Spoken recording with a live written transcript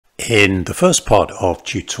In the first part of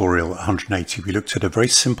tutorial 180, we looked at a very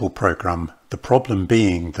simple program. The problem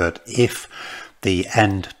being that if the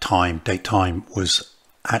end time, date time, was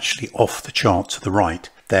actually off the chart to the right,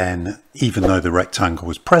 then even though the rectangle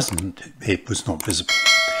was present, it was not visible.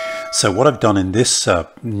 So what I've done in this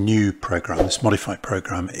new program, this modified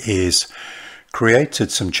program, is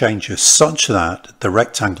created some changes such that the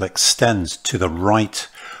rectangle extends to the right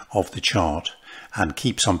of the chart and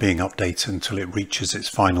keeps on being updated until it reaches its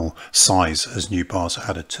final size as new bars are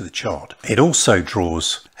added to the chart. It also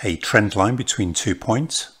draws a trend line between 2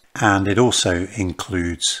 points, and it also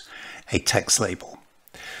includes a text label.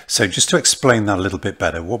 So just to explain that a little bit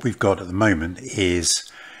better, what we've got at the moment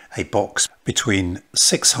is a box between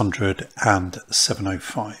 600 and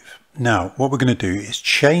 705. Now what we're going to do is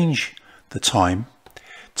change the time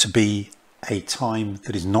to be a time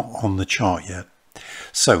that is not on the chart yet.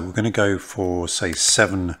 So we're going to go for, say,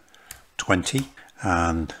 720,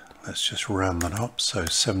 and let's just round that up. So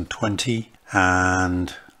 720,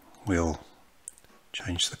 and we'll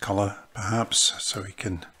change the color perhaps so we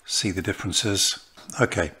can see the differences.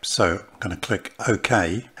 Okay, so I'm going to click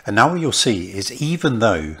OK. And now what you'll see is even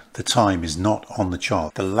though the time is not on the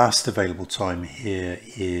chart, the last available time here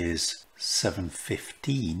is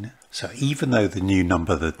 7:15. So even though the new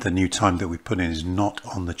number, the new time that we put in is not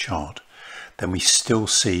on the chart, then we still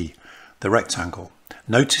see the rectangle.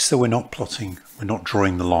 Notice that we're not plotting, we're not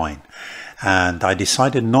drawing the line. And I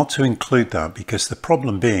decided not to include that because the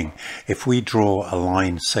problem being, if we draw a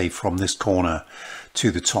line, say from this corner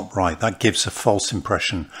to the top right, that gives a false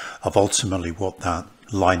impression of ultimately what that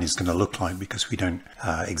line is going to look like, because we don't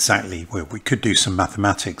exactly, we could do some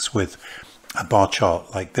mathematics with a bar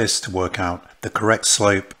chart like this to work out the correct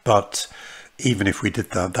slope, but even if we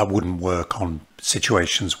did that, that wouldn't work on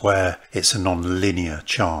situations where it's a non-linear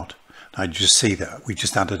chart. Now you just see that we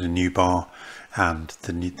just added a new bar and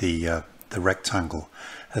the rectangle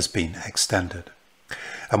has been extended.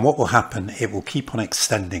 And what will happen, it will keep on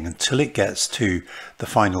extending until it gets to the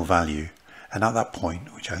final value. And at that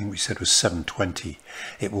point, which I think we said was 720,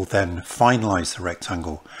 it will then finalize the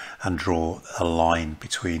rectangle and draw a line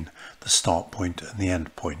between the start point and the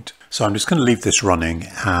end point. So I'm just going to leave this running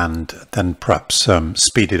and then perhaps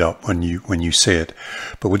speed it up when you see it.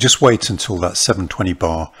 But we'll just wait until that 720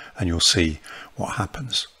 bar and you'll see what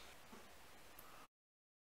happens.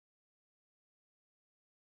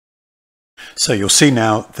 So you'll see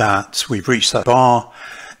now that we've reached that bar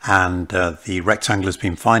and the rectangle has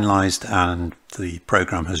been finalized and the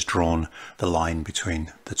program has drawn the line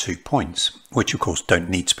between the 2 points, which of course don't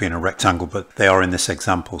need to be in a rectangle, but they are in this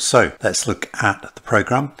example. So let's look at the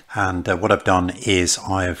program, and what I've done is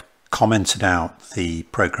I've commented out the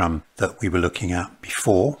program that we were looking at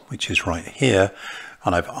before, which is right here,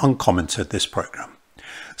 and I've uncommented this program.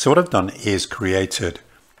 So what I've done is created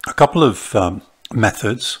a couple of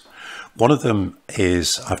methods. One of them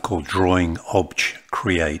is I've called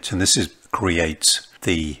DrawingObj.Create, and this is creates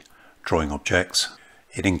the drawing objects.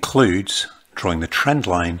 It includes drawing the trend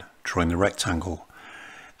line, drawing the rectangle,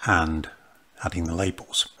 and adding the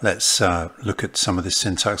labels. Let's look at some of the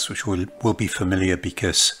syntax, which will be familiar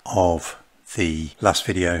because of the last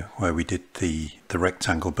video where we did the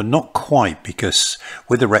rectangle, but not quite, because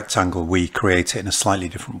with the rectangle we create it in a slightly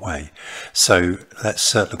different way. So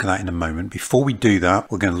let's look at that in a moment. Before we do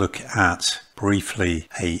that, we're going to look at briefly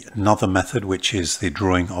another method, which is the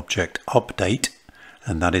drawing object update,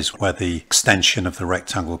 and that is where the extension of the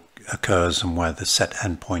rectangle occurs and where the set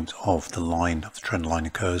endpoint of the line, of the trend line,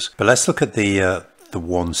 occurs. But let's look at the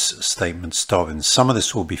once statement starting. Some of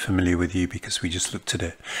this will be familiar with you because we just looked at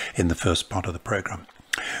it in the first part of the program.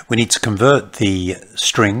 We need to convert the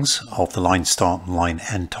strings of the line start and line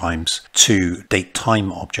end times to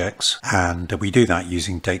DateTime objects, and we do that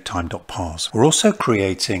using DateTime.Parse. We're also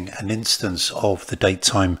creating an instance of the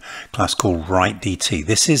DateTime class called WriteDT.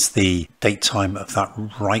 This is the DateTime of that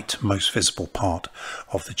right most visible part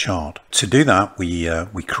of the chart. To do that,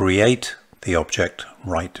 we create the object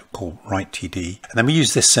called WriteDT, and then we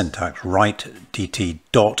use this syntax, WriteDT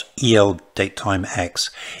dot el datetime x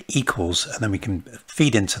equals, and then we can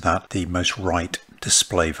feed into that the most right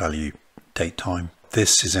display value datetime.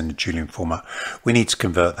 This is in a Julian format. We need to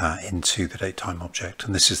convert that into the datetime object,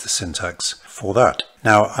 and this is the syntax for that.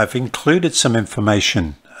 Now I've included some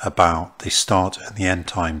information about the start and the end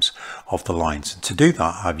times of the lines, and to do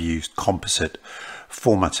that I've used composite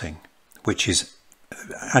formatting, which is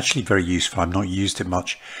actually very useful. I've not used it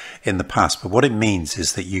much in the past, but what it means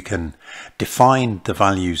is that you can define the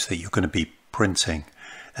values that you're going to be printing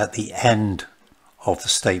at the end of the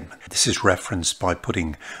statement. This is referenced by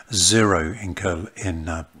putting 0 in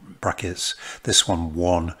brackets, this one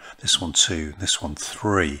 1, this one 2, this one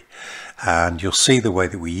 3. And you'll see the way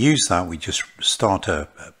that we use that, we just start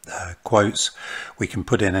quotes, we can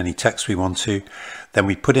put in any text we want to, then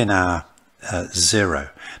we put in our 0.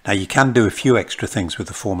 Now you can do a few extra things with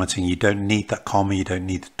the formatting. You don't need that comma, you don't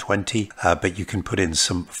need the 20, but you can put in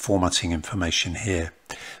some formatting information here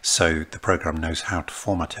so the program knows how to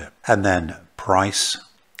format it. And then price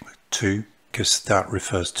 2, because that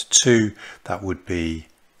refers to 2, that would be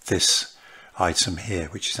this item here,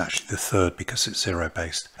 which is actually the third because it's 0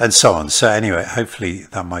 based, and so on. So anyway, hopefully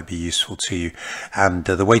that might be useful to you. And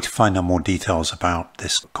the way to find out more details about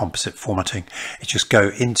this composite formatting is just go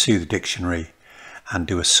into the dictionary and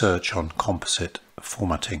do a search on composite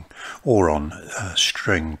formatting or on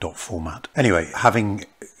string.format. Anyway, having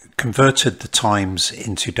converted the times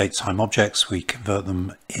into DateTime objects, we convert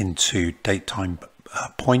them into DateTime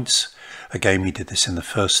points. Again, we did this in the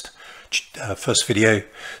first video,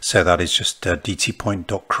 so that is just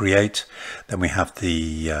DTPoint.Create. Then we have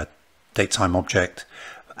the DateTime object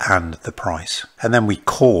and the price, and then we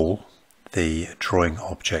call the drawing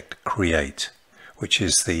object create, which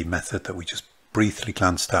is the method that we just briefly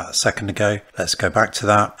glanced at a second ago. Let's go back to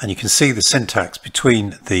that, and you can see the syntax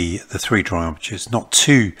between the three drawing objects, not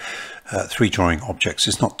two three drawing objects.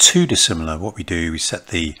 It's not too dissimilar. What we do, we set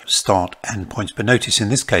the start end points, but notice in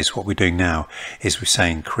this case what we're doing now is we're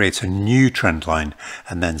saying create a new trend line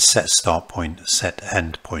and then set start point, set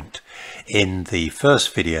end point. In the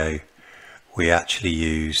first video we actually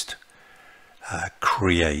used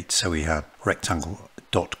create, so we had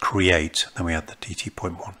rectangle.create, then we had the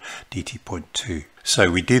DTpoint1, DTpoint2.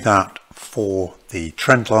 So we do that for the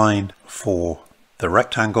trend line, for the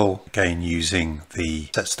rectangle, again using the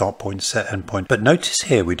set start point, set end point. But notice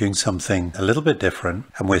here we're doing something a little bit different,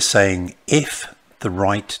 and we're saying if the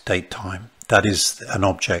right date time, that is an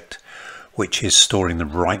object which is storing the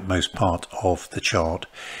rightmost part of the chart,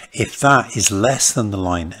 if that is less than the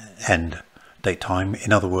line end date time,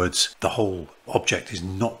 in other words, the whole object is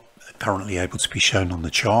not currently able to be shown on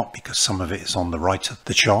the chart because some of it is on the right of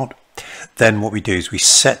the chart, then what we do is we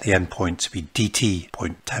set the endpoint to be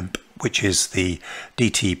DTPoint.Temp, which is the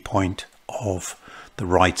DT point of the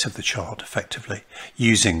right of the chart, effectively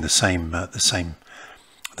using the same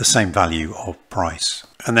value of price.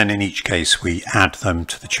 And then in each case we add them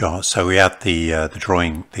to the chart. So we add the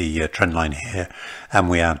trend line here, and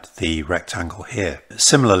we add the rectangle here.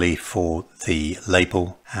 Similarly for the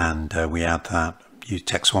label, and we add that, use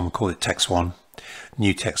text one, call it text one,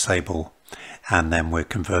 new text label, and then we're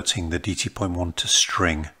converting the DTpoint1 to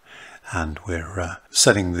string, and we're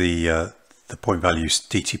setting the point values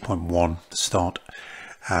DTpoint1 start,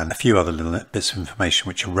 and a few other little bits of information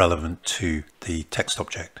which are relevant to the text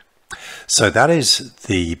object. So that is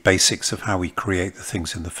the basics of how we create the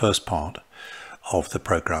things in the first part of the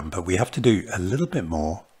program, but we have to do a little bit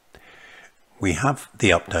more. We have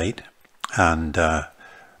the update, and that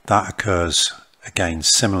occurs again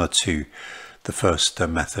similar to the first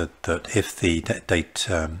method, that if the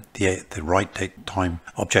the right date time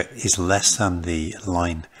object is less than the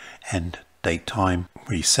line end date time,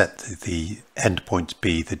 we set the endpoint to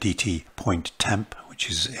be the DTPoint.Temp, which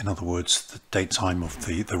is, in other words, the date time of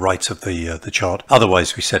the right of the chart.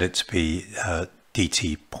 Otherwise we set it to be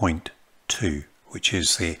DTPoint2, which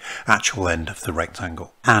is the actual end of the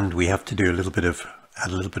rectangle. And we have to do a little bit of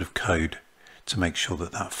code to make sure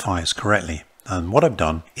that that fires correctly. And what I've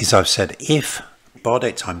done is I've said if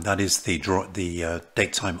BarDateTime, that is the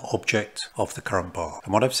DateTime object of the current bar,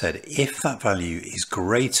 and what I've said, if that value is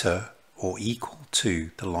greater or equal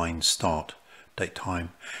to the line start date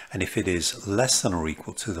time, and if it is less than or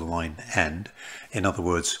equal to the line end, in other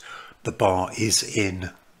words, the bar is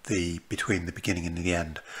in between the beginning and the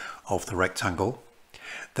end of the rectangle,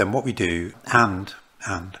 then what we do, and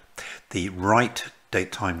the right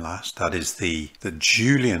date time last, that is the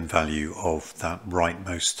Julian value of that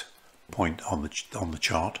rightmost point on the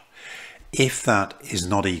chart, if that is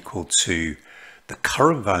not equal to the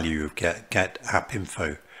current value of get app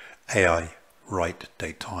info AI right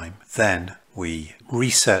date time, then we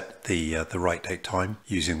reset the right date time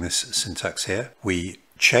using this syntax here. We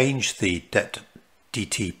change the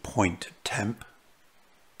DTPoint.Temp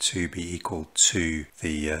to be equal to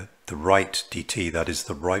the right DT, that is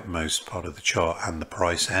the rightmost part of the chart, and the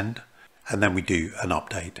price end, and then we do an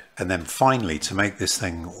update. And then finally, to make this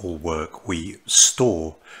thing all work, we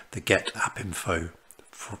store the get app info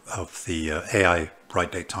of the AI right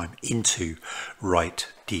date time into right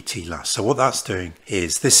DT last. So what that's doing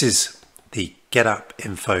is, this is the get app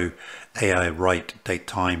info AI right date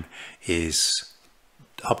time is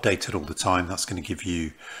updated all the time. That's going to give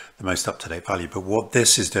you the most up-to-date value. But what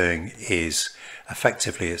this is doing is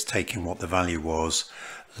effectively it's taking what the value was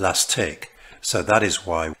last tick. So that is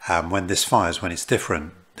why when this fires, when it's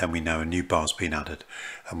different, then we know a new bar's been added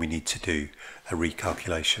and we need to do a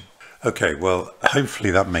recalculation. Okay, well,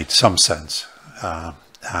 hopefully that made some sense.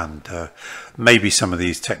 Maybe some of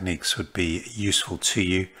these techniques would be useful to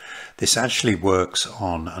you. This actually works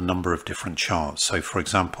on a number of different charts. So for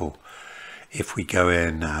example, if we go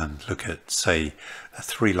in and look at, say, a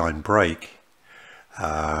 3-line break,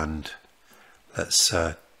 and let's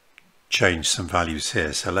change some values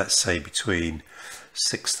here. So let's say between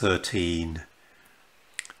 613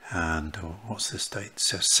 and what's this date?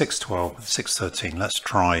 So 612 and 613. Let's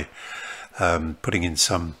try putting in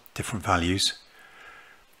some different values.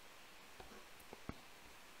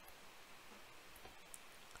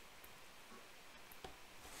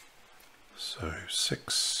 So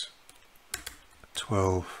 6,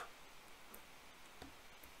 12,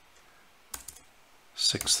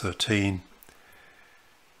 613,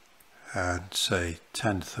 and say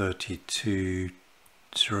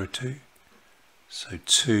 1032.02. So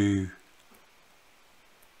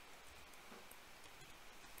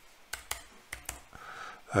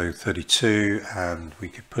 2032, and we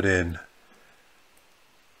could put in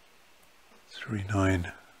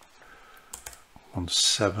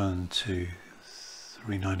 3917 to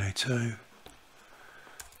 3980,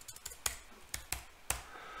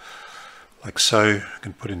 like so. I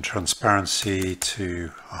can put in transparency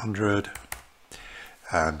to 100,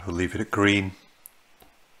 and we'll leave it at green.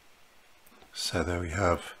 So there we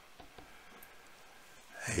have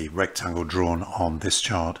a rectangle drawn on this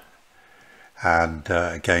chart, and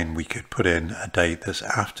again we could put in a date that's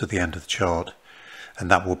after the end of the chart, and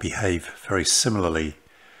that will behave very similarly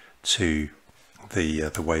to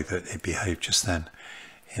the way that it behaved just then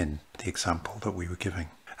in the example that we were giving.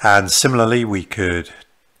 And similarly, we could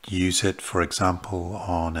use it, for example,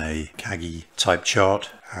 on a Kagi type chart.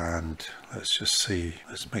 And let's just see,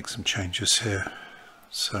 let's make some changes here.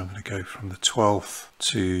 So I'm going to go from the 12th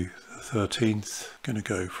to the 13th. I'm going to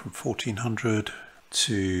go from 1400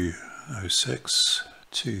 to 06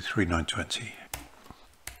 to 3920.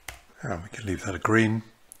 And we can leave that a green.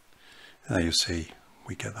 And there you see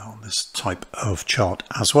we get that on this type of chart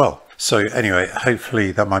as well. So anyway,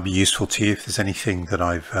 hopefully that might be useful to you. If there's anything that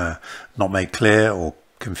I've not made clear or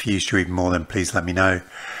confused you even more, then please let me know.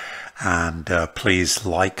 And please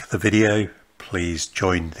like the video. Please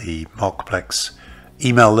join the Marketplace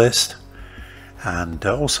email list, and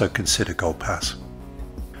also consider Gold Pass.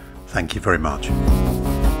 Thank you very much.